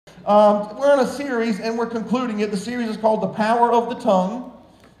We're in a series and we're concluding it. The series is called The Power of the Tongue.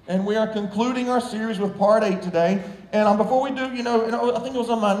 And we are concluding our series with part 8 today. And before we do, I think it was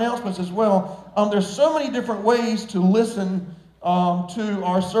on my announcements as well. There's so many different ways to listen to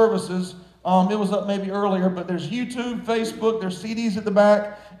our services. It was up maybe earlier, but there's YouTube, Facebook, there's CDs at the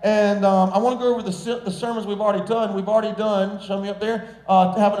back. And I want to go over the sermons we've already done. We've already done, show me up there,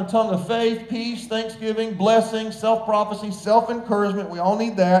 having a tongue of faith, peace, thanksgiving, blessing, self-prophecy, self-encouragement. We all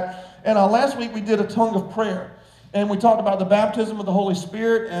need that. And last week we did a tongue of prayer. And we talked about the baptism of the Holy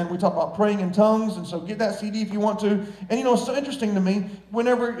Spirit, and we talked about praying in tongues. And so get that CD if you want to. And it's so interesting to me,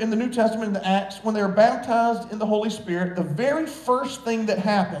 whenever in the New Testament, in the Acts, when they were baptized in the Holy Spirit, the very first thing that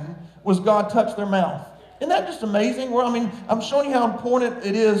happened was God touched their mouth. Isn't that just amazing? I'm showing you how important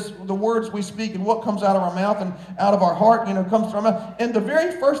it is, the words we speak and what comes out of our mouth and out of our heart, comes from our mouth. And the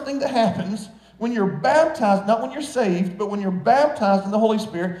very first thing that happens when you're baptized, not when you're saved, but when you're baptized in the Holy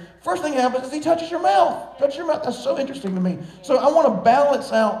Spirit, first thing that happens is he touches your mouth. Touches your mouth. That's so interesting to me. So I want to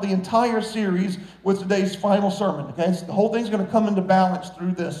balance out the entire series with today's final sermon. Okay, so the whole thing's going to come into balance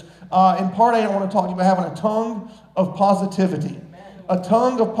through this. In part 8, I want to talk to you about having a tongue of positivity. A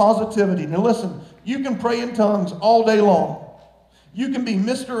tongue of positivity. Now listen, you can pray in tongues all day long. You can be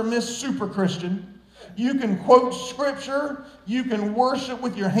Mr. or Miss Super Christian. You can quote scripture. You can worship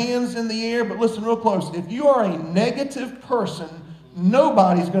with your hands in the air. But listen real close. If you are a negative person,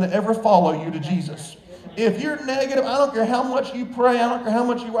 nobody's going to ever follow you to Jesus. If you're negative, I don't care how much you pray. I don't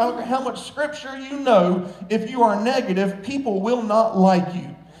care how much scripture you know. If you are negative, people will not like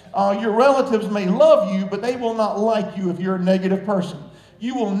you. Your relatives may love you, but they will not like you if you're a negative person.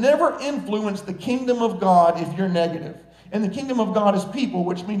 You will never influence the kingdom of God if you're negative. And the kingdom of God is people,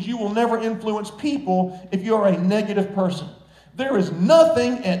 which means you will never influence people if you're a negative person. There is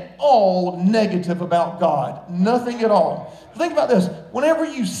nothing at all negative about God. Nothing at all. Think about this. Whenever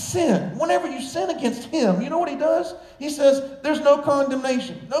you sin against him, you know what he does? He says, there's no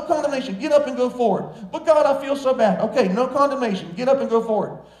condemnation. No condemnation. Get up and go forward. But God, I feel so bad. Okay, no condemnation. Get up and go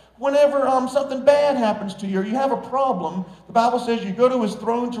forward. Whenever something bad happens to you or you have a problem, the Bible says you go to his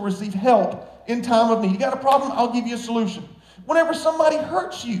throne to receive help in time of need. You got a problem? I'll give you a solution. Whenever somebody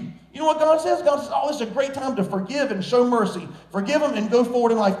hurts you, you know what God says? God says, it's a great time to forgive and show mercy. Forgive them and go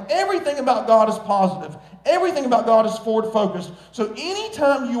forward in life. Everything about God is positive. Everything about God is forward-focused. So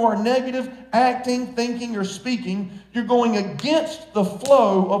anytime you are negative, acting, thinking, or speaking, you're going against the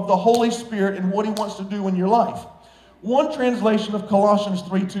flow of the Holy Spirit and what he wants to do in your life. One translation of Colossians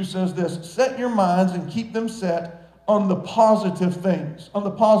 3:2 says this: set your minds and keep them set on the positive things. On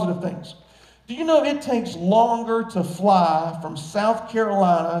the positive things. Do you know it takes longer to fly from South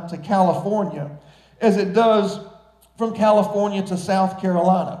Carolina to California as it does from California to South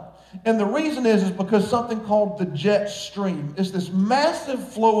Carolina? And the reason is because something called the jet stream. It's this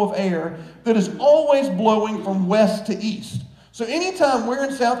massive flow of air that is always blowing from west to east. So anytime we're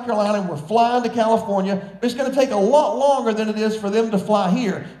in South Carolina and we're flying to California, it's going to take a lot longer than it is for them to fly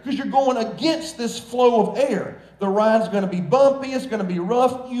here because you're going against this flow of air. The ride's going to be bumpy. It's going to be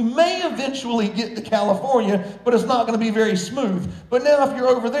rough. You may eventually get to California, but it's not going to be very smooth. But now if you're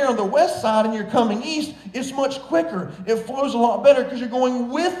over there on the west side and you're coming east, it's much quicker. It flows a lot better because you're going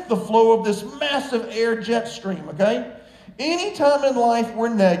with the flow of this massive air jet stream, okay? Anytime in life we're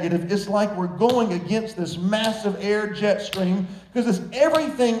negative, it's like we're going against this massive air jet stream because it's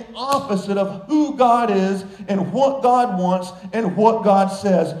everything opposite of who God is and what God wants and what God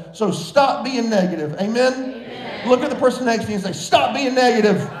says. So stop being negative. Amen? Amen. Look at the person next to you and say, stop being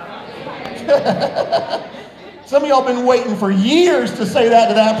negative. Some of y'all been waiting for years to say that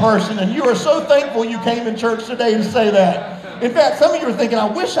to that person, and you are so thankful you came in church today to say that. In fact, some of you are thinking,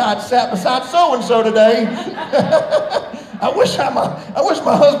 I wish I'd sat beside so-and-so today. I wish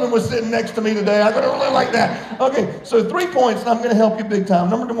my husband was sitting next to me today. I could have really like that. Okay, so 3 points, and I'm going to help you big time.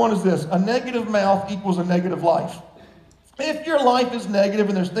 Number 1 is this: a negative mouth equals a negative life. If your life is negative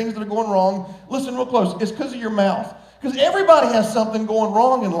and there's things that are going wrong, listen real close. It's because of your mouth. Because everybody has something going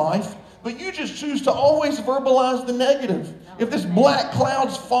wrong in life, but you just choose to always verbalize the negative. If this black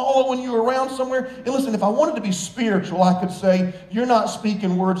cloud's following you around somewhere, and listen, if I wanted to be spiritual, I could say, you're not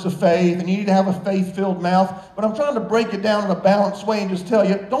speaking words of faith, and you need to have a faith-filled mouth, but I'm trying to break it down in a balanced way and just tell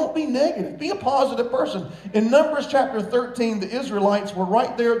you, don't be negative. Be a positive person. In Numbers chapter 13, the Israelites were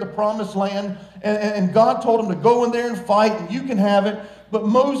right there at the promised land, and God told them to go in there and fight, and you can have it. But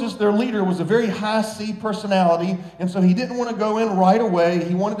Moses, their leader, was a very high C personality, and so he didn't want to go in right away.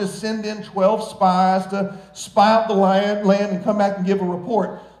 He wanted to send in 12 spies to spy out the land and come back and give a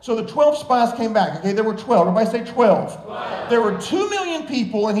report. So the 12 spies came back. Okay, there were 12. Everybody say 12. 12. There were 2 million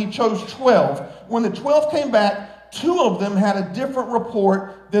people, and he chose 12. When the 12 came back, 2 of them had a different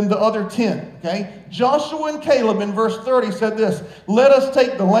report than the other 10, okay? Joshua and Caleb in verse 30 said this, "Let us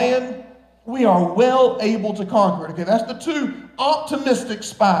take the land. We are well able to conquer it." Okay, that's the 2 optimistic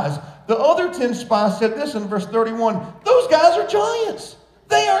spies. The other 10 spies said this in verse 31, "Those guys are giants.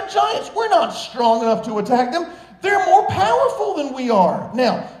 They are giants. We're not strong enough to attack them. They're more powerful than we are."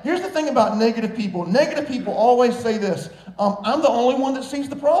 Now, here's the thing about negative people. Negative people always say this, I'm the only one that sees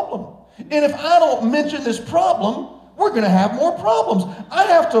the problem. And if I don't mention this problem, we're going to have more problems. I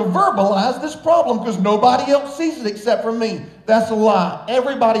have to verbalize this problem because nobody else sees it except for me. That's a lie.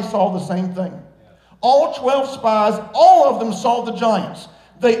 Everybody saw the same thing. All 12 spies, all of them saw the giants.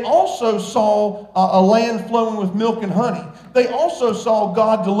 They also saw a land flowing with milk and honey. They also saw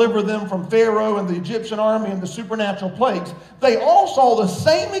God deliver them from Pharaoh and the Egyptian army and the supernatural plagues. They all saw the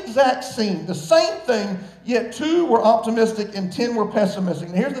same exact scene, the same thing, yet 2 were optimistic and 10 were pessimistic.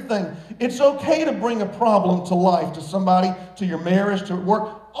 Now here's the thing. It's okay to bring a problem to life, to somebody, to your marriage, to work.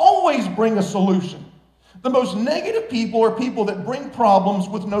 Always bring a solution. The most negative people are people that bring problems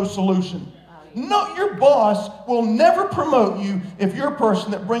with no solution. No, your boss will never promote you if you're a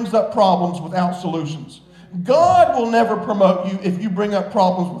person that brings up problems without solutions. God will never promote you if you bring up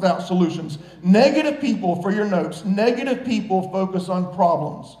problems without solutions. Negative people, for your notes, negative people focus on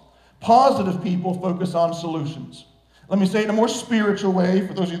problems. Positive people focus on solutions. Let me say it in a more spiritual way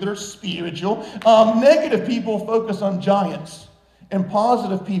for those of you that are spiritual. Negative people focus on giants, and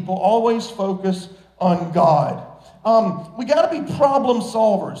positive people always focus on God. We got to be problem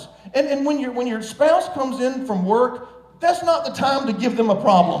solvers. And when your spouse comes in from work, that's not the time to give them a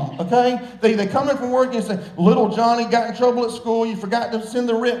problem, okay? They come in from work and say, "Little Johnny got in trouble at school. You forgot to send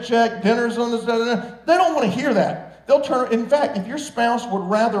the rent check. Dinner's on this." They don't want to hear that. They'll turn. In fact, if your spouse would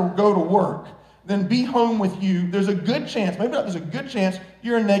rather go to work than be home with you, there's a good chance, maybe not, there's a good chance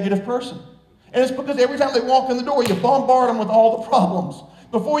you're a negative person. And it's because every time they walk in the door, you bombard them with all the problems.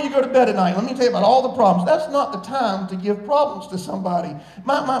 Before you go to bed at night, let me tell you about all the problems. That's not the time to give problems to somebody.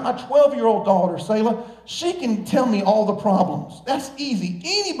 My 12-year-old daughter, Selah, she can tell me all the problems. That's easy.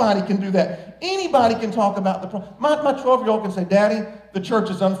 Anybody can do that. Anybody can talk about the problem. My 12-year-old can say, "Daddy, the church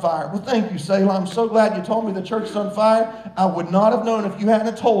is on fire." Well, thank you, Selah. I'm so glad you told me the church is on fire. I would not have known if you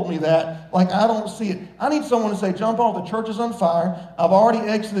hadn't told me that. Like, I don't see it. I need someone to say, "John Paul, the church is on fire. I've already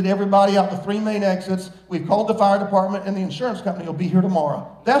exited everybody out the 3 main exits. We've called the fire department, and the insurance company will be here tomorrow."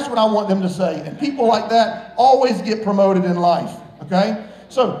 That's what I want them to say. And people like that always get promoted in life, okay?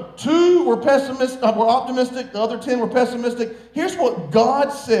 So 2 were were optimistic. The other 10 were pessimistic. Here's what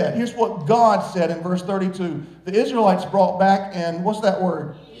God said. Here's what God said in verse 32. The Israelites brought back, and what's that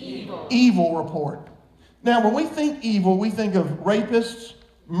word? Evil. Evil report. Now, when we think evil, we think of rapists,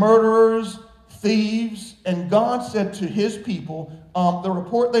 murderers, thieves, and God said to his people, the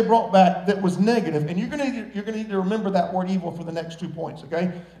report they brought back that was negative, and you're going to need to remember that word evil for the next 2 points,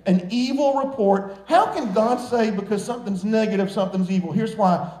 okay? An evil report. How can God say because something's negative, something's evil? Here's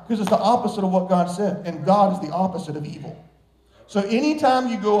why. Because it's the opposite of what God said, and God is the opposite of evil. So anytime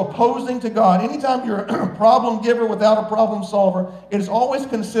you go opposing to God, anytime you're a problem giver without a problem solver, it is always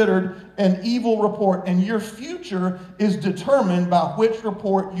considered an evil report, and your future is determined by which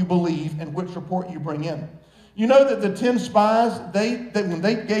report you believe and which report you bring in. You know that the 10 spies, when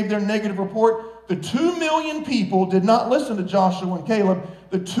they gave their negative report, the 2 million people did not listen to Joshua and Caleb.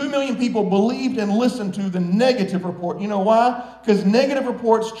 The 2 million people believed and listened to the negative report. You know why? Because negative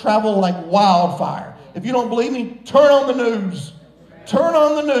reports travel like wildfire. If you don't believe me, turn on the news. Turn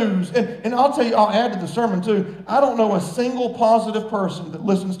on the news. And I'll tell you, I'll add to the sermon too. I don't know a single positive person that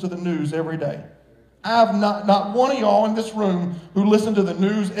listens to the news every day. I've not one of y'all in this room who listen to the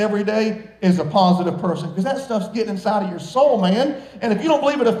news every day is a positive person, because that stuff's getting inside of your soul, man. And if you don't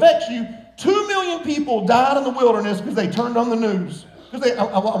believe it affects you, 2 million people died in the wilderness because they turned on the news. Because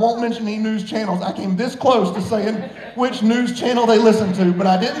I won't mention any news channels. I came this close to saying which news channel they listen to, but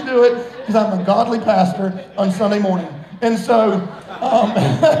I didn't do it because I'm a godly pastor on Sunday morning. And so,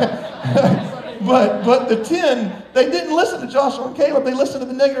 but the 10, they didn't listen to Joshua and Caleb. They listened to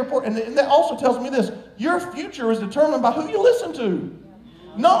the negative report. And that also tells me this. Your future is determined by who you listen to.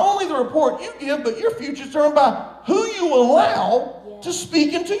 Not only the report you give, but your future is determined by who you allow to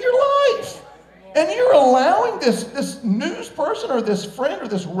speak into your life. And you're allowing this news person or this friend or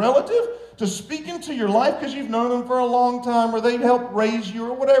this relative to speak into your life because you've known them for a long time, or they've helped raise you,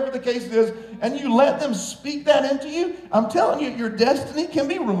 or whatever the case is, and you let them speak that into you. I'm telling you, your destiny can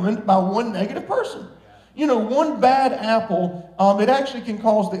be ruined by one negative person. You know, one bad apple, it actually can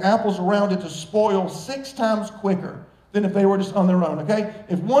cause the apples around it to spoil 6 times quicker than if they were just on their own, okay?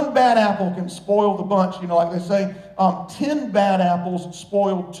 If one bad apple can spoil the bunch, you know, like they say, 10 bad apples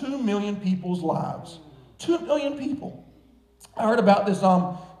spoil 2 million people's lives. 2 million people. I heard about this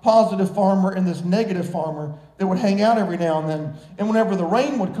positive farmer and this negative farmer that would hang out every now and then. And whenever the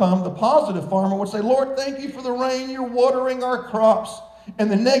rain would come, the positive farmer would say, Lord, thank you for the rain. You're watering our crops. And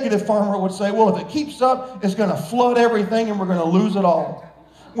the negative farmer would say, well, if it keeps up, it's going to flood everything and we're going to lose it all.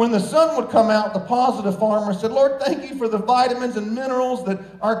 When the sun would come out, the positive farmer said, Lord, thank you for the vitamins and minerals that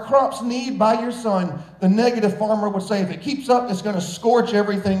our crops need by your sun. The negative farmer would say, if it keeps up, it's going to scorch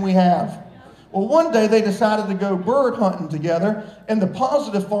everything we have. Well, one day they decided to go bird hunting together, and the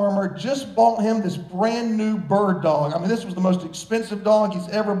positive farmer just bought him this brand new bird dog. I mean, this was the most expensive dog he's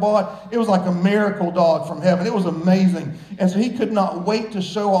ever bought. It was like a miracle dog from heaven. It was amazing. And so he could not wait to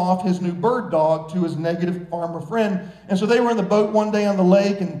show off his new bird dog to his negative farmer friend. And so they were in the boat one day on the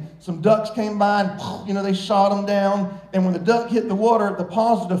lake, and some ducks came by, and they shot them down. And when the duck hit the water, the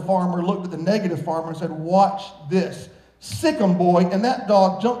positive farmer looked at the negative farmer and said, watch this. Sick 'em, boy. And that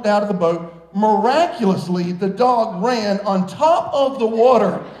dog jumped out of the boat. Miraculously, the dog ran on top of the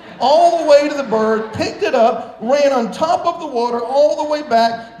water all the way to the bird, picked it up, ran on top of the water all the way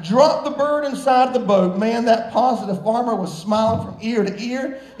back, dropped the bird inside the boat. Man, that positive farmer was smiling from ear to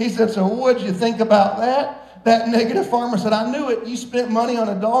ear. He said, so what'd you think about that? That negative farmer said, I knew it. You spent money on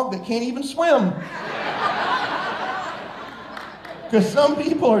a dog that can't even swim. Because some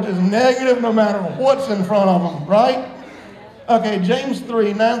people are just negative no matter what's in front of them, right? Okay, James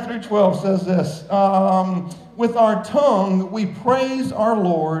 3, 9 through 12 says this. With our tongue we praise our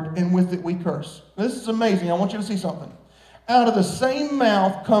Lord, and with it we curse. This is amazing. I want you to see something. Out of the same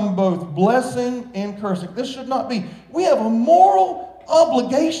mouth come both blessing and cursing. This should not be. We have a moral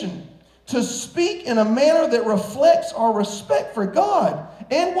obligation to speak in a manner that reflects our respect for God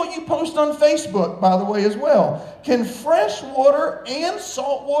and what you post on Facebook, by the way, as well. Can fresh water and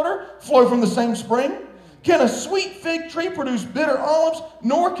salt water flow from the same spring? Can a sweet fig tree produce bitter olives?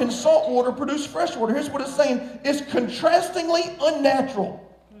 Nor can salt water produce fresh water. Here's what it's saying. It's contrastingly unnatural.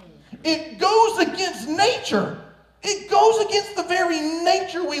 It goes against nature. It goes against the very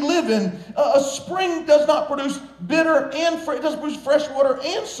nature we live in. A spring does not produce bitter and it doesn't produce fresh water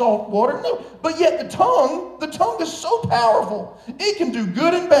and salt water. No, but yet the tongue is so powerful. It can do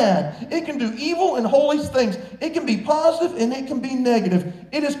good and bad. It can do evil and holy things. It can be positive and it can be negative.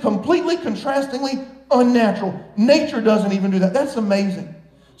 It is completely contrastingly unnatural. Nature doesn't even do that. That's amazing.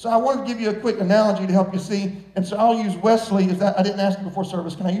 So I wanted to give you a quick analogy to help you see. And so I'll use Wesley. I didn't ask you before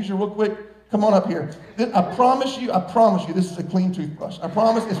service. Can I use you real quick? Come on up here. I promise you, this is a clean toothbrush. I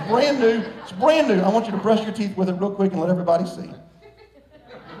promise, it's brand new. It's brand new. I want you to brush your teeth with it real quick and let everybody see.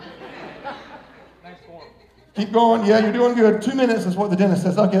 Keep going. Yeah, you're doing good. 2 minutes is what the dentist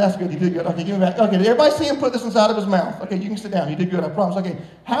says. Okay, that's good. You did good. Okay, give me back. Okay, did everybody see him put this inside of his mouth? Okay, you can sit down. You did good, I promise. Okay,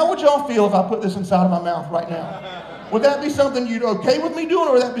 how would y'all feel if I put this inside of my mouth right now? Would that be something you'd okay with me doing,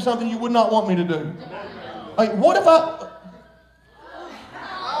 or would that be something you would not want me to do? Like, what if I...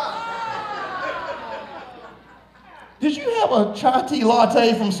 Did you have a chai tea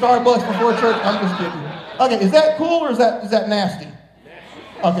latte from Starbucks before church? I'm just kidding. Okay, is that cool or is that nasty?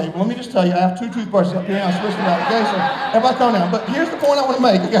 Okay, well, let me just tell you, I have 2 toothbrushes up here and I'm supposed to that, okay? So everybody calm down. But here's the point I want to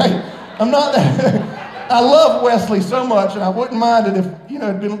make, okay? I'm not that... I love Wesley so much, and I wouldn't mind it if,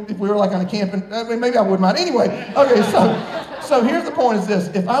 if we were like on a camping... I mean, maybe I wouldn't mind. Anyway, okay, so here's the point is this.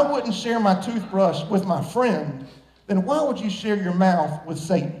 If I wouldn't share my toothbrush with my friend, then why would you share your mouth with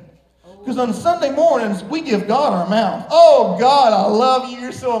Satan? Because on Sunday mornings, we give God our mouth. Oh, God, I love you.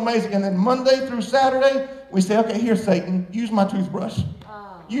 You're so amazing. And then Monday through Saturday, we say, okay, here, Satan, use my toothbrush.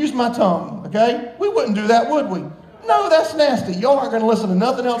 Use my tongue, okay? We wouldn't do that, would we? No, that's nasty. Y'all aren't going to listen to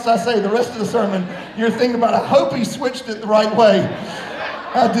nothing else I say the rest of the sermon. You're thinking about, I hope he switched it the right way.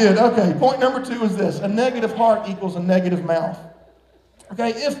 I did. Okay, point number 2 is this. A negative heart equals a negative mouth. Okay,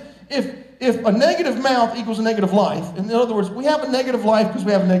 if a negative mouth equals a negative life, in other words, we have a negative life because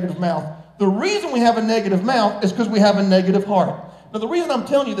we have a negative mouth. The reason we have a negative mouth is because we have a negative heart. Now, the reason I'm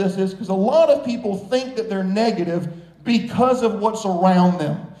telling you this is because a lot of people think that they're negative because of what's around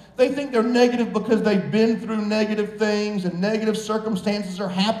them. They think they're negative because they've been through negative things and negative circumstances are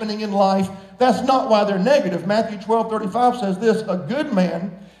happening in life. That's not why they're negative. Matthew 12:35 says this, a good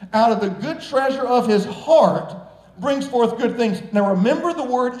man out of the good treasure of his heart brings forth good things. Now remember the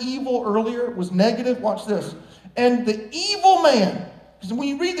word evil earlier was negative? Watch this. And the evil man, because when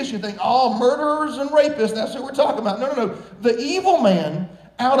you read this you think, oh, murderers and rapists, that's what we're talking about. No. The evil man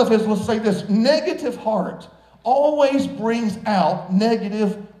out of his, let's say this, negative heart always brings out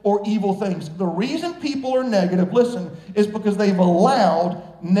negative or evil things. The reason people are negative, listen, is because they've allowed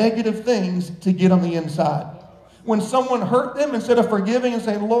negative things to get on the inside. When someone hurt them, instead of forgiving and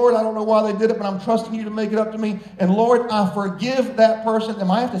saying, Lord, I don't know why they did it, but I'm trusting you to make it up to me. And Lord, I forgive that person.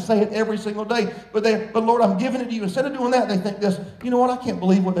 And I have to say it every single day. But Lord, I'm giving it to you. Instead of doing that, they think this, you know what, I can't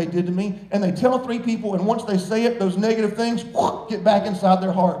believe what they did to me. And they tell 3 people, and once they say it, those negative things get back inside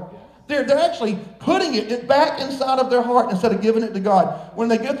their heart. They're actually putting it back inside of their heart instead of giving it to God. When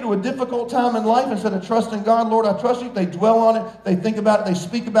they get through a difficult time in life, instead of trusting God, Lord, I trust you, they dwell on it, they think about it, they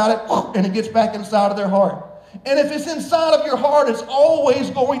speak about it, and it gets back inside of their heart. And if it's inside of your heart, it's always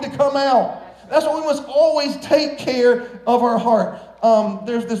going to come out. That's why we must always take care of our heart.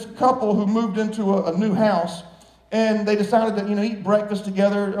 There's this couple who moved into a new house, and they decided to, eat breakfast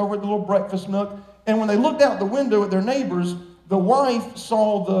together over at the little breakfast nook. And when they looked out the window at their neighbors, the wife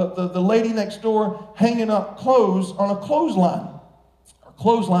saw the lady next door hanging up clothes on a clothesline. A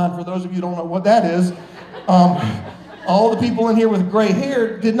clothesline, for those of you who don't know what that is, all the people in here with gray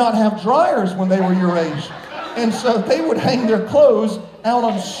hair did not have dryers when they were your age. And so they would hang their clothes out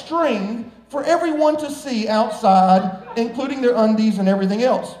on string for everyone to see outside, including their undies and everything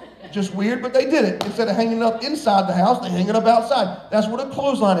else. Just weird, but they did it. Instead of hanging it up inside the house, they hang it up outside. That's what a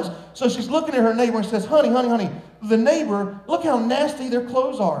clothesline is. So she's looking at her neighbor and says, honey, the neighbor, look how nasty their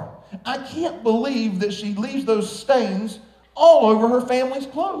clothes are. I can't believe that she leaves those stains all over her family's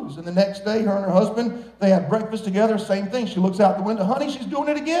clothes. And the next day, her and her husband, they had breakfast together, same thing. She looks out the window, honey, she's doing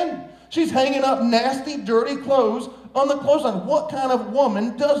it again. She's hanging up nasty, dirty clothes on the clothesline. What kind of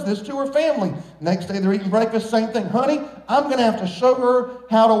woman does this to her family? Next day, they're eating breakfast, same thing. Honey, I'm going to have to show her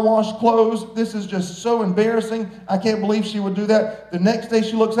how to wash clothes. This is just so embarrassing. I can't believe she would do that. The next day,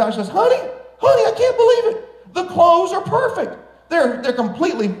 she looks out and says, honey, I can't believe it. The clothes are perfect. They're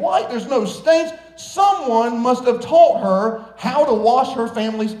completely white. There's no stains. Someone must have taught her how to wash her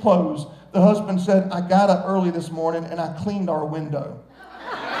family's clothes. The husband said, I got up early this morning and I cleaned our window.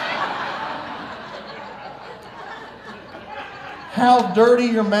 How dirty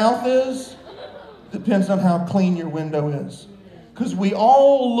your mouth is depends on how clean your window is. Because we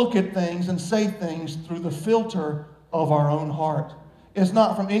all look at things and say things through the filter of our own heart. It's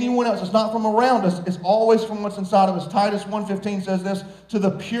not from anyone else. It's not from around us. It's always from what's inside of us. Titus 1:15 says this, to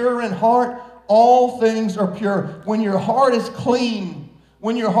the pure in heart, all things are pure. When your heart is clean,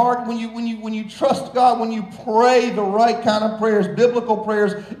 when you trust God, when you pray the right kind of prayers, biblical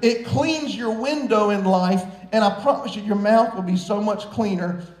prayers, it cleans your window in life. And I promise you, your mouth will be so much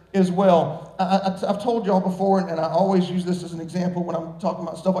cleaner as well. I've told y'all before, and I always use this as an example when I'm talking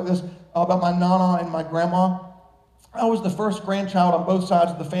about stuff like this, about my nana and my grandma. I was the first grandchild on both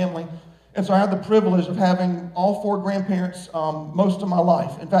sides of the family. And so I had the privilege of having all 4 grandparents most of my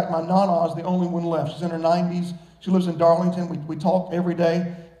life. In fact, my nana is the only one left. She's in her 90s. She lives in Darlington. We talk every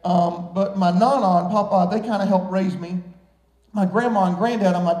day. But my nana and papa, they kind of helped raise me. My grandma and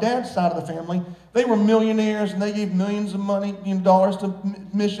granddad on my dad's side of the family, they were millionaires and they gave millions of money, dollars to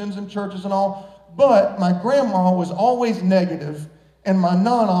missions and churches and all. But my grandma was always negative and my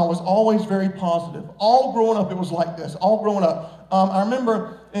nana was always very positive. All growing up, it was like this. All growing up. I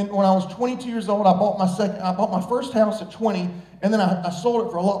remember when I was 22 years old, I bought my first house at 20, and then I sold it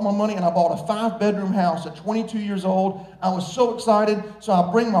for a lot more money, and I bought a 5-bedroom house at 22 years old. I was so excited, so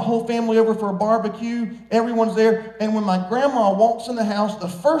I bring my whole family over for a barbecue. Everyone's there, and when my grandma walks in the house, the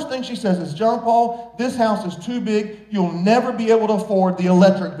first thing she says is, John Paul, this house is too big. You'll never be able to afford the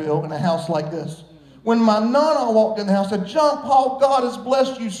electric bill in a house like this. When my nana walked in the house, said, John Paul, God has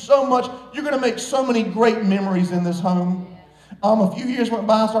blessed you so much. You're going to make so many great memories in this home. A few years went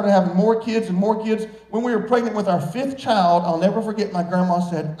by, I started having more kids and more kids. When we were pregnant with our 5th child, I'll never forget, my grandma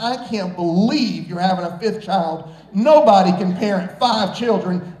said, I can't believe you're having a 5th child. Nobody can parent 5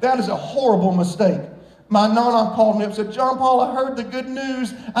 children. That is a horrible mistake. My nana called me up and said, John Paul, I heard the good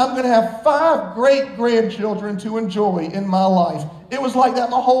news. I'm going to have 5 great-grandchildren to enjoy in my life. It was like that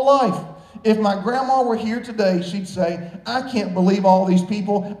my whole life. If my grandma were here today, she'd say, I can't believe all these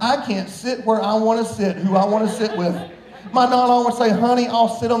people. I can't sit where I want to sit, who I want to sit with. My nana would say, honey, I'll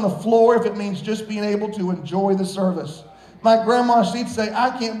sit on the floor if it means just being able to enjoy the service. My grandma, she'd say,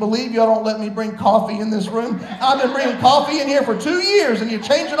 I can't believe y'all don't let me bring coffee in this room. I've been bringing coffee in here for 2 years and you're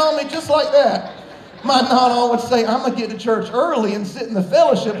changing on me just like that. My nana would say, I'm going to get to church early and sit in the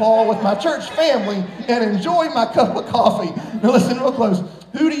fellowship hall with my church family and enjoy my cup of coffee. Now listen real close.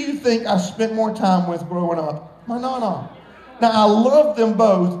 Who do you think I spent more time with growing up? My nana. Now, I loved them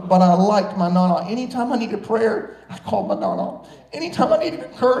both, but I liked my nana. Anytime I needed prayer, I called my nana. Anytime I needed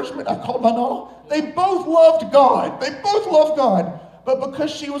encouragement, I called my nana. They both loved God. They both loved God. But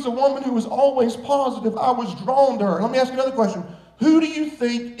because she was a woman who was always positive, I was drawn to her. Let me ask you another question. Who do you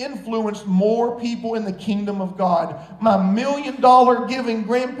think influenced more people in the kingdom of God? My $1 million giving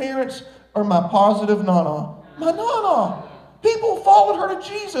grandparents or my positive nana? My Nana. People followed her to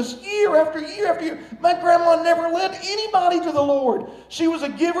Jesus year after year after year. My grandma never led anybody to the Lord. She was a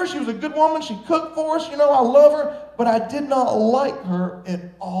giver. She was a good woman. She cooked for us. You know, I love her. But I did not like her at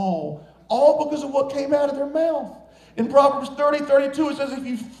all. All because of what came out of their mouth. In Proverbs 30:32, it says, if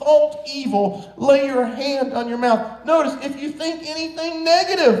you thought evil, lay your hand on your mouth. Notice, if you think anything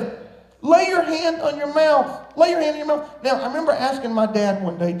negative, lay your hand on your mouth. Lay your hand on your mouth. Now, I remember asking my dad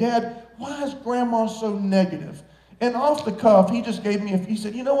one day, Dad, why is Grandma so negative? And off the cuff, he just gave me he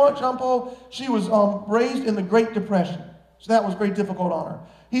said, you know what, John Paul? She was raised in the Great Depression. So that was very difficult on her.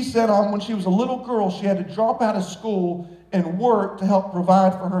 He said when she was a little girl, she had to drop out of school and work to help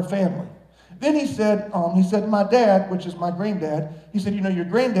provide for her family. Then he said, my dad, which is my granddad, he said, you know, your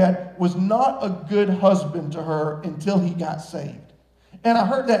granddad was not a good husband to her until he got saved. And I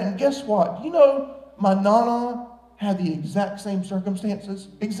heard that, and guess what? You know, my Nana had the exact same circumstances,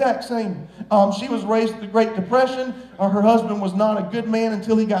 exact same. She was raised in the Great Depression. Her husband was not a good man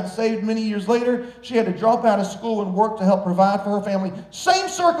until he got saved many years later. She had to drop out of school and work to help provide for her family. Same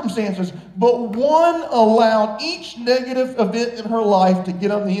circumstances, but one allowed each negative event in her life to get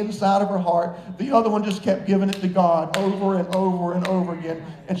on the inside of her heart. The other one just kept giving it to God over and over and over again,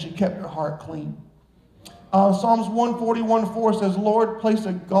 and she kept her heart clean. Psalms 141:4 says, Lord, place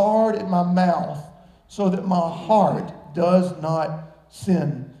a guard in my mouth, so that my heart does not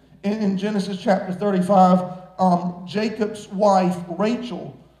sin. In Genesis chapter 35, Jacob's wife,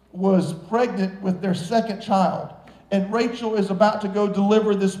 Rachel, was pregnant with their second child. And Rachel is about to go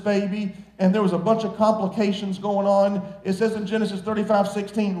deliver this baby, and there was a bunch of complications going on. It says in Genesis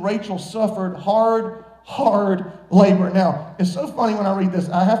 35:16, Rachel suffered hard labor. Now, it's so funny when I read this.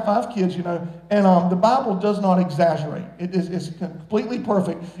 I have 5 kids, you know, and the Bible does not exaggerate. It's completely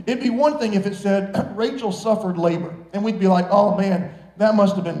perfect. It'd be one thing if it said Rachel suffered labor, and we'd be like, oh man, that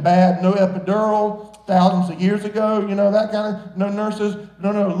must have been bad. No epidural, thousands of years ago, you know, that kind of, no nurses.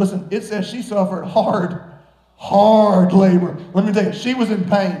 No, listen, it says she suffered hard labor. Let me tell you, she was in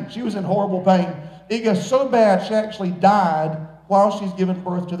pain. She was in horrible pain. It got so bad, she actually died while she's giving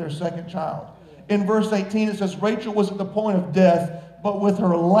birth to their second child. In verse 18, it says, Rachel was at the point of death, but with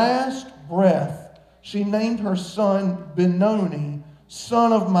her last breath, she named her son Benoni,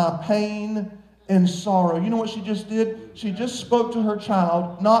 son of my pain and sorrow. You know what she just did? She just spoke to her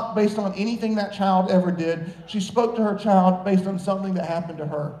child, not based on anything that child ever did. She spoke to her child based on something that happened to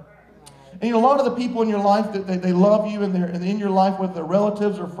her. And you know, a lot of the people in your life, that they love you and they're in your life, whether they're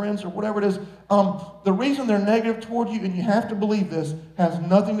relatives or friends or whatever it is, the reason they're negative toward you, and you have to believe this, has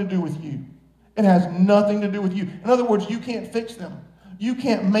nothing to do with you. It has nothing to do with you. In other words, you can't fix them. You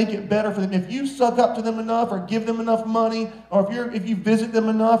can't make it better for them. If you suck up to them enough or give them enough money, or if you visit them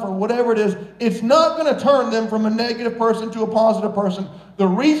enough or whatever it is, it's not going to turn them from a negative person to a positive person. The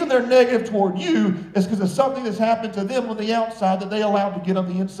reason they're negative toward you is because of something that's happened to them on the outside that they allowed to get on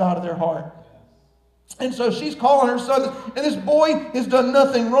the inside of their heart. And so she's calling her son, and this boy has done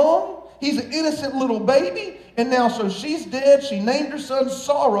nothing wrong. He's an innocent little baby. And now, so she's dead. She named her son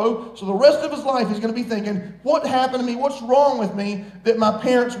Sorrow. So the rest of his life he's going to be thinking, what happened to me? What's wrong with me that my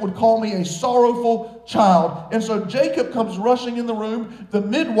parents would call me a sorrowful child? And so Jacob comes rushing in the room. The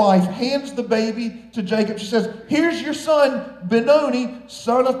midwife hands the baby to Jacob. She says, here's your son, Benoni,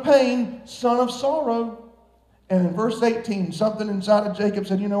 son of pain, son of sorrow. And in verse 18, something inside of Jacob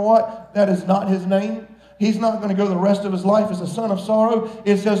said, you know what? That is not his name. He's not going to go the rest of his life as a son of sorrow.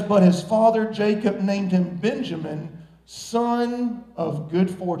 It says, but his father Jacob named him Benjamin, son of good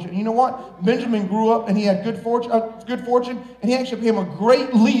fortune. You know what? Benjamin grew up and he had good fortune, and he actually became a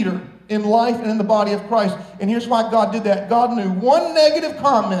great leader in life and in the body of Christ. And here's why God did that. God knew one negative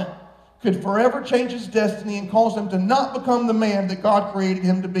comment could forever change his destiny and cause him to not become the man that God created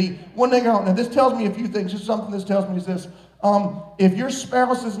him to be. One negative comment. Now, this tells me a few things. Just something this tells me is this. If your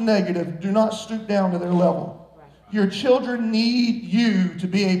spouse is negative, do not stoop down to their level. Your children need you to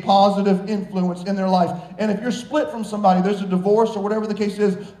be a positive influence in their life. And if you're split from somebody, there's a divorce or whatever the case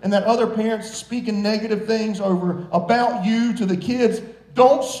is, and that other parent's speaking negative things about you to the kids,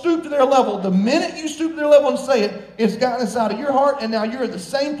 don't stoop to their level. The minute you stoop to their level and say it, it's gotten inside of your heart, and now you're at the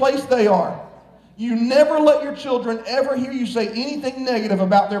same place they are. You never let your children ever hear you say anything negative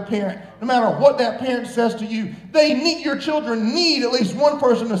about their parent, no matter what that parent says to you. Your children need at least one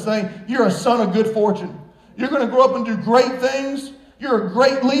person to say, you're a son of good fortune. You're going to grow up and do great things. You're a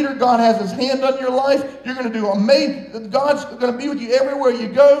great leader. God has his hand on your life. You're going to do amazing. God's going to be with you everywhere you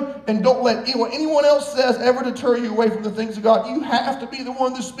go. And don't let what anyone else says ever deter you away from the things of God. You have to be the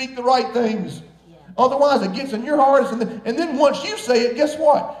one to speak the right things. Otherwise, it gets in your heart. And then once you say it, guess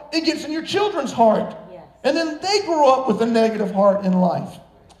what? It gets in your children's heart. Yes. And then they grow up with a negative heart in life.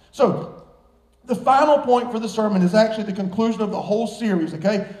 So The final point for the sermon is actually the conclusion of the whole series,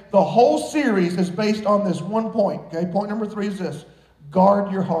 okay? The whole series is based on this one point, okay? Point number 3 is this: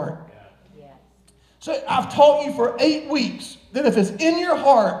 guard your heart. Yes. So I've taught you for 8 weeks that if it's in your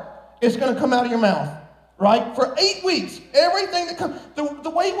heart, it's going to come out of your mouth, right? For 8 weeks, everything that comes, the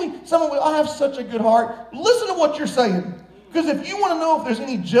way I have such a good heart. Listen to what you're saying. Because if you want to know if there's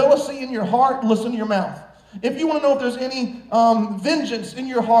any jealousy in your heart, listen to your mouth. If you want to know if there's any vengeance in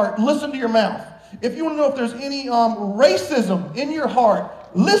your heart, listen to your mouth. If you want to know if there's any racism in your heart,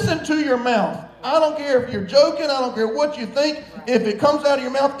 listen to your mouth. I don't care if you're joking. I don't care what you think. If it comes out of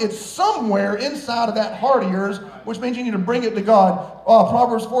your mouth, it's somewhere inside of that heart of yours, which means you need to bring it to God.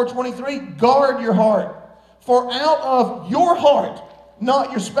 Proverbs 4:23, guard your heart. For out of your heart,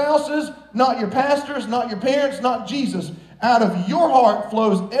 not your spouses, not your pastors, not your parents, not Jesus, out of your heart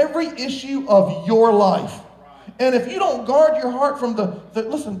flows every issue of your life. And if you don't guard your heart from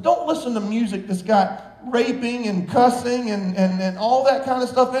listen, don't listen to music that's got raping and cussing and all that kind of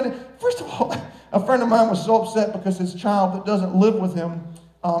stuff in it. First of all, a friend of mine was so upset because his child that doesn't live with him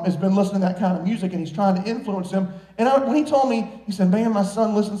has been listening to that kind of music, and he's trying to influence him. And when he told me, he said, man, my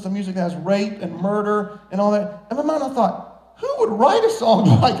son listens to music that has rape and murder and all that. And in my mind, I thought, who would write a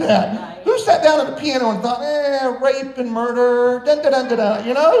song like that? Who sat down at the piano and thought, rape and murder, da-da-da-da-da,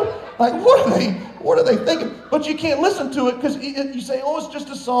 you know? Like, what are they thinking? But you can't listen to it because you say, oh, it's just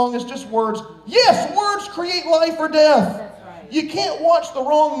a song, it's just words. Yes, words create life or death. That's right. You can't watch the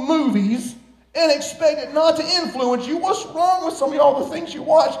wrong movies and expect it not to influence you. What's wrong with some of y'all, the things you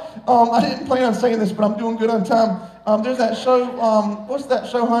watch? I didn't plan on saying this, but I'm doing good on time. There's that show, what's that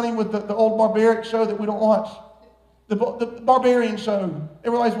show, honey, with the old barbaric show that we don't watch? The Barbarian show.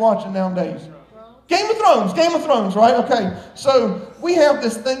 Everybody's watching nowadays. Game of Thrones, right? Okay, so we have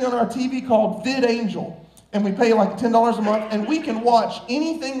this thing on our TV called VidAngel, and we pay like $10 a month, and we can watch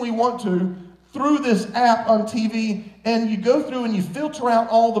anything we want to through this app on TV, and you go through and you filter out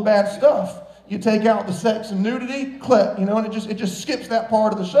all the bad stuff. You take out the sex and nudity, click, you know, and it just skips that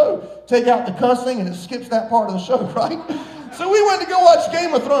part of the show. Take out the cussing, and it skips that part of the show, right? So we went to go watch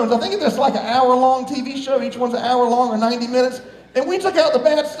Game of Thrones. I think it's like an hour-long TV show. Each one's an hour long or 90 minutes. And we took out the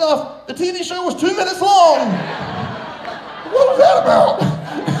bad stuff. The TV show was 2 minutes long. What was that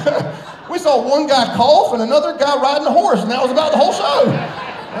about? We saw one guy cough and another guy riding a horse, and that was about the whole show.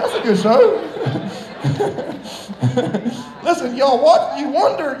 That's a good show. Listen, y'all, you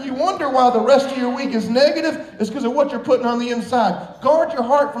wonder why the rest of your week is negative? It's because of what you're putting on the inside. Guard your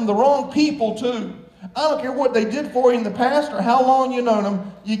heart from the wrong people, too. I don't care what they did for you in the past or how long you've known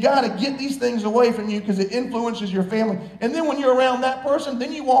them. You got to get these things away from you because it influences your family. And then when you're around that person,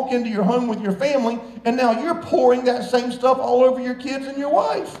 then you walk into your home with your family, and now you're pouring that same stuff all over your kids and your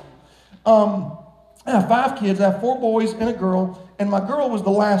wife. I have 5 kids. I have 4 boys and a girl, and my girl was the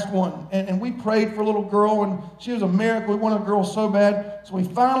last one. And we prayed for a little girl, and she was a miracle. We wanted a girl so bad. So we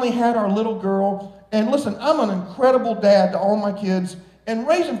finally had our little girl. And listen, I'm an incredible dad to all my kids. And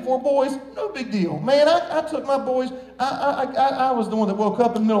raising 4 boys, no big deal. Man, I took my boys, I was the one that woke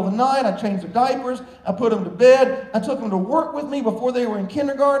up in the middle of the night. I changed their diapers. I put them to bed. I took them to work with me before they were in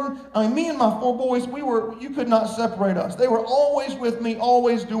kindergarten. I mean, me and my 4 boys, you could not separate us. They were always with me,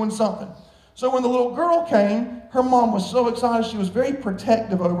 always doing something. So when the little girl came, her mom was so excited. She was very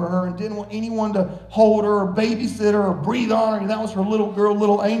protective over her and didn't want anyone to hold her or babysit her or breathe on her. That was her little girl,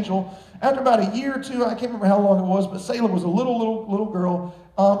 little angel. After about a year or 2, I can't remember how long it was, but Selah was a little girl.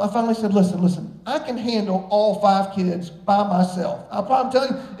 I finally said, listen, I can handle all 5 kids by myself. I'm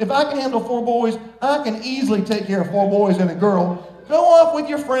telling you, if I can handle 4 boys, I can easily take care of 4 boys and a girl. Go off with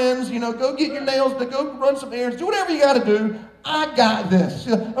your friends, go get your nails, go run some errands, do whatever you got to do. I got this. She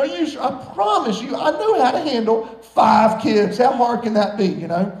said, are you sure? I promise you, I know how to handle 5 kids. How hard can that be,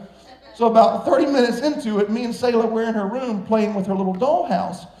 So about 30 minutes into it, me and Selah were in her room playing with her little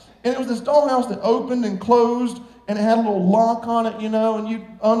dollhouse. And it was this dollhouse that opened and closed, and it had a little lock on it, and you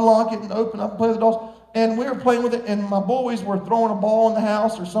unlock it and open up and play with the dolls. And we were playing with it, and my boys were throwing a ball in the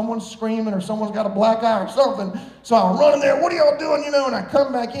house, or someone's screaming, or someone's got a black eye or something. So I run in there, what are y'all doing, and I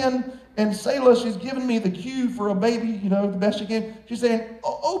come back in, and Selah, she's giving me the cue for a baby, the best she can. She's saying,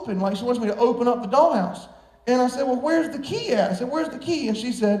 open, like she wants me to open up the dollhouse. And I said, well, where's the key at? I said, where's the key? And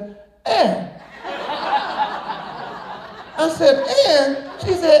she said, I said,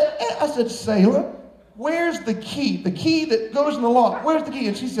 She said, I said, Selah, where's the key? The key that goes in the lock. Where's the key?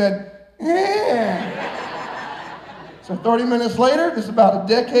 And she said, So 30 minutes later, this is about a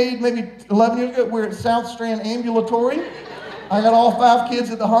decade, maybe 11 years ago, we're at South Strand Ambulatory. I got all 5 kids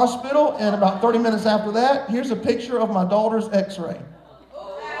at the hospital, and about 30 minutes after that, here's a picture of my daughter's x-ray.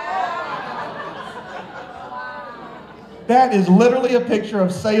 That is literally a picture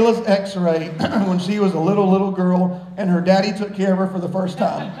of Selah's x-ray when she was a little girl and her daddy took care of her for the first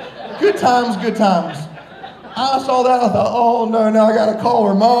time. Good times, good times. I saw that, I thought, oh no, now I got to call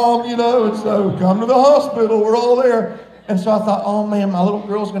her mom, and so come to the hospital, we're all there. And so I thought, oh man, my little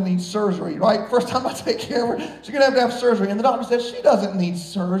girl's going to need surgery, right? First time I take care of her, she's going to have surgery. And the doctor said, she doesn't need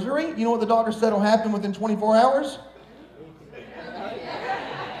surgery. You know what the doctor said will happen within 24 hours?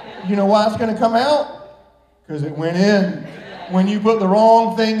 You know why it's going to come out? Because it went in. When you put the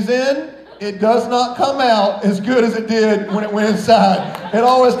wrong things in, it does not come out as good as it did when it went inside. It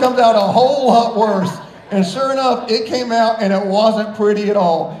always comes out a whole lot worse. And sure enough, it came out and it wasn't pretty at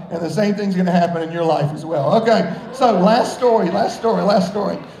all. And the same thing's going to happen in your life as well. Okay, so last story. That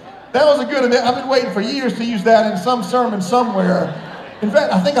was a good one. I've been waiting for years to use that in some sermon somewhere. In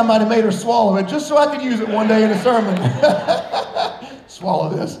fact, I think I might have made her swallow it just so I could use it one day in a sermon. Swallow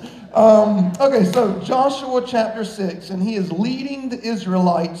this. Okay, so Joshua chapter 6, and he is leading the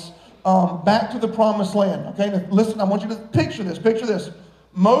Israelites back to the promised land. Okay, now listen, I want you to picture this. Picture this.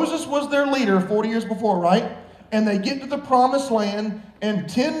 Moses was their leader 40 years before, right? And they get to the promised land, and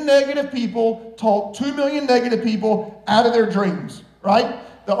 10 negative people talk 2 million negative people out of their dreams, right?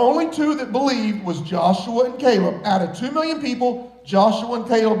 The only two that believed was Joshua and Caleb. Out of 2 million people, Joshua and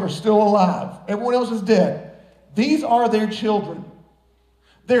Caleb are still alive. Everyone else is dead. These are their children.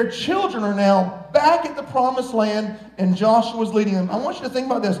 Their children are now back at the promised land, and Joshua's leading them. I want you to think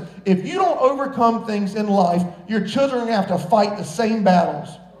about this. If you don't overcome things in life, your children are going to have to fight the same battles.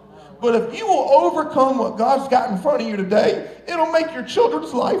 But if you will overcome what God's got in front of you today, it'll make your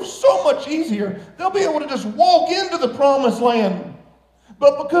children's life so much easier. They'll be able to just walk into the promised land.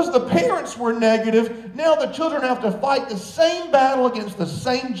 But because the parents were negative, now the children have to fight the same battle against the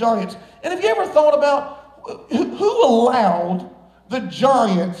same giants. And have you ever thought about who allowed the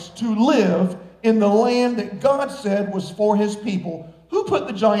giants to live in the land that God said was for his people? Who put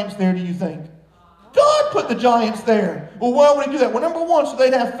the giants there, do you think? God put the giants there. Well, why would he do that? Well, number one, so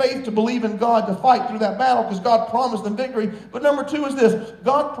they'd have faith to believe in God to fight through that battle because God promised them victory. But number two is this.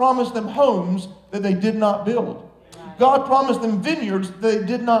 God promised them homes that they did not build. God promised them vineyards that they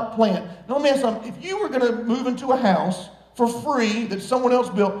did not plant. Now, let me ask you something. If you were going to move into a house for free that someone else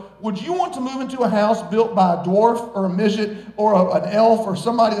built, would you want to move into a house built by a dwarf or a midget or an elf or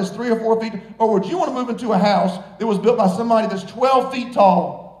somebody that's 3 or 4 feet? Or would you want to move into a house that was built by somebody that's 12 feet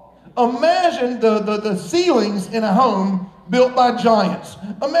tall? Imagine the ceilings in a home built by giants.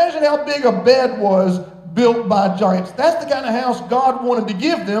 Imagine how big a bed was built by giants. That's the kind of house God wanted to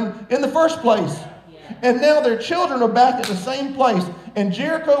give them in the first place. And now their children are back at the same place. And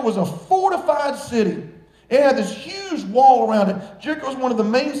Jericho was a fortified city. It had this huge wall around it. Jericho was one of the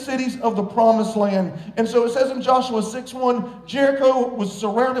main cities of the promised land. And so it says in Joshua 6:1, Jericho was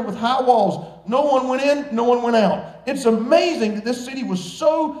surrounded with high walls. No one went in, no one went out. It's amazing that this city was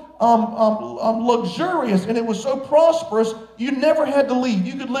so luxurious and it was so prosperous, you never had to leave.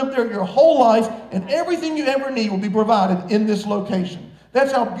 You could live there your whole life and everything you ever need will be provided in this location.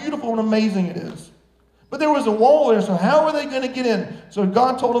 That's how beautiful and amazing it is. But there was a wall there, so how are they going to get in? So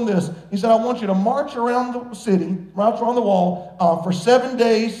God told them this. He said, I want you to march around the city, march around the wall for 7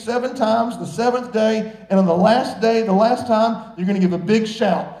 days, 7 times, the 7th day, and on the last day, the last time, you're going to give a big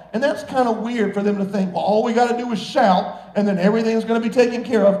shout. And that's kind of weird for them to think, well, all we got to do is shout, and then everything's going to be taken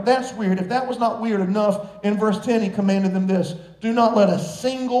care of. That's weird. If that was not weird enough, in verse 10, he commanded them this. Do not let a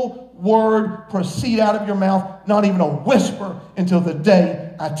single word proceed out of your mouth, not even a whisper, until the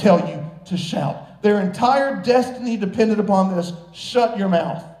day I tell you to shout. Their entire destiny depended upon this. Shut your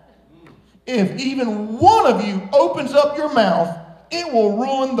mouth. If even one of you opens up your mouth, it will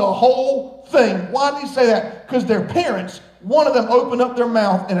ruin the whole thing. Why did he say that? Because their parents, one of them opened up their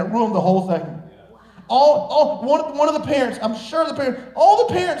mouth and it ruined the whole thing. One of the parents, I'm sure the parents, all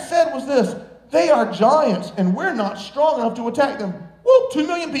the parents said was this: they are giants and we're not strong enough to attack them. Well, 2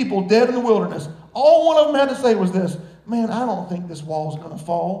 million people dead in the wilderness. All one of them had to say was this: man, I don't think this wall's going to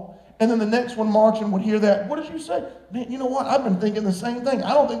fall. And then the next one marching would hear that. What did you say? Man, you know what? I've been thinking the same thing.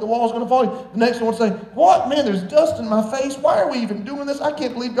 I don't think the wall's going to fall. The next one would say, what? Man, there's dust in my face. Why are we even doing this? I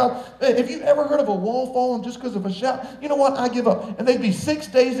can't believe God. Man, have you ever heard of a wall falling just because of a shout? You know what? I give up. And they'd be 6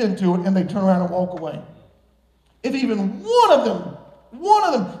 days into it, and they'd turn around and walk away. If even one of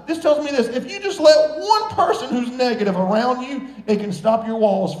them, this tells me this: if you just let one person who's negative around you, it can stop your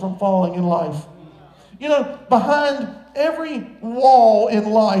walls from falling in life. You know, behind every wall in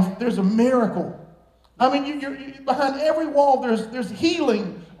life, there's a miracle. I mean, you're behind every wall, there's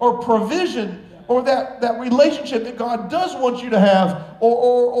healing or provision or that relationship that God does want you to have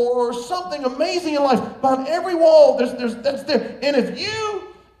or something amazing in life. Behind every wall, that's there. And if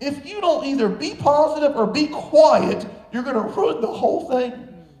you don't either be positive or be quiet, you're going to ruin the whole thing.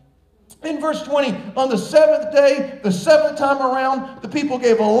 In verse 20, on the seventh day, the seventh time around, the people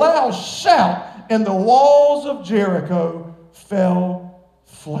gave a loud shout, and the walls of Jericho fell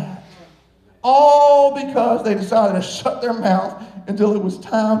flat. All because they decided to shut their mouth until it was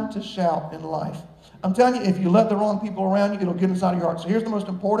time to shout in life. I'm telling you, if you let the wrong people around you, it'll get inside of your heart. So here's the most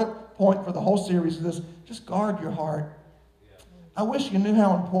important point for the whole series of this. Just guard your heart. I wish you knew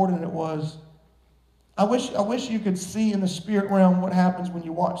how important it was. I wish you could see in the spirit realm what happens when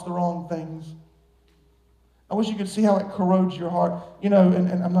you watch the wrong things. I wish you could see how it corrodes your heart. You know,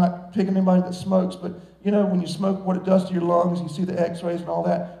 and I'm not picking anybody that smokes, but you know, when you smoke, what it does to your lungs, you see the x-rays and all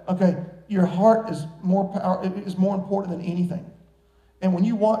that. Okay, your heart is more important than anything. And when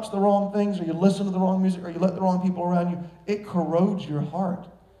you watch the wrong things, or you listen to the wrong music, or you let the wrong people around you, it corrodes your heart.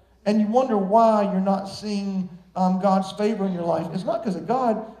 And you wonder why you're not seeing God's favor in your life. It's not because of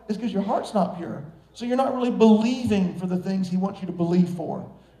God, it's because your heart's not pure. So you're not really believing for the things he wants you to believe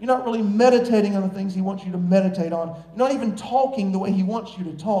for. You're not really meditating on the things he wants you to meditate on. You're not even talking the way he wants you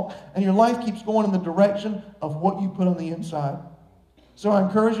to talk. And your life keeps going in the direction of what you put on the inside. So I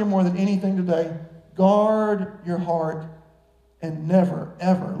encourage you more than anything today, guard your heart and never,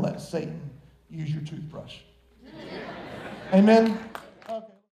 ever let Satan use your toothbrush. Amen.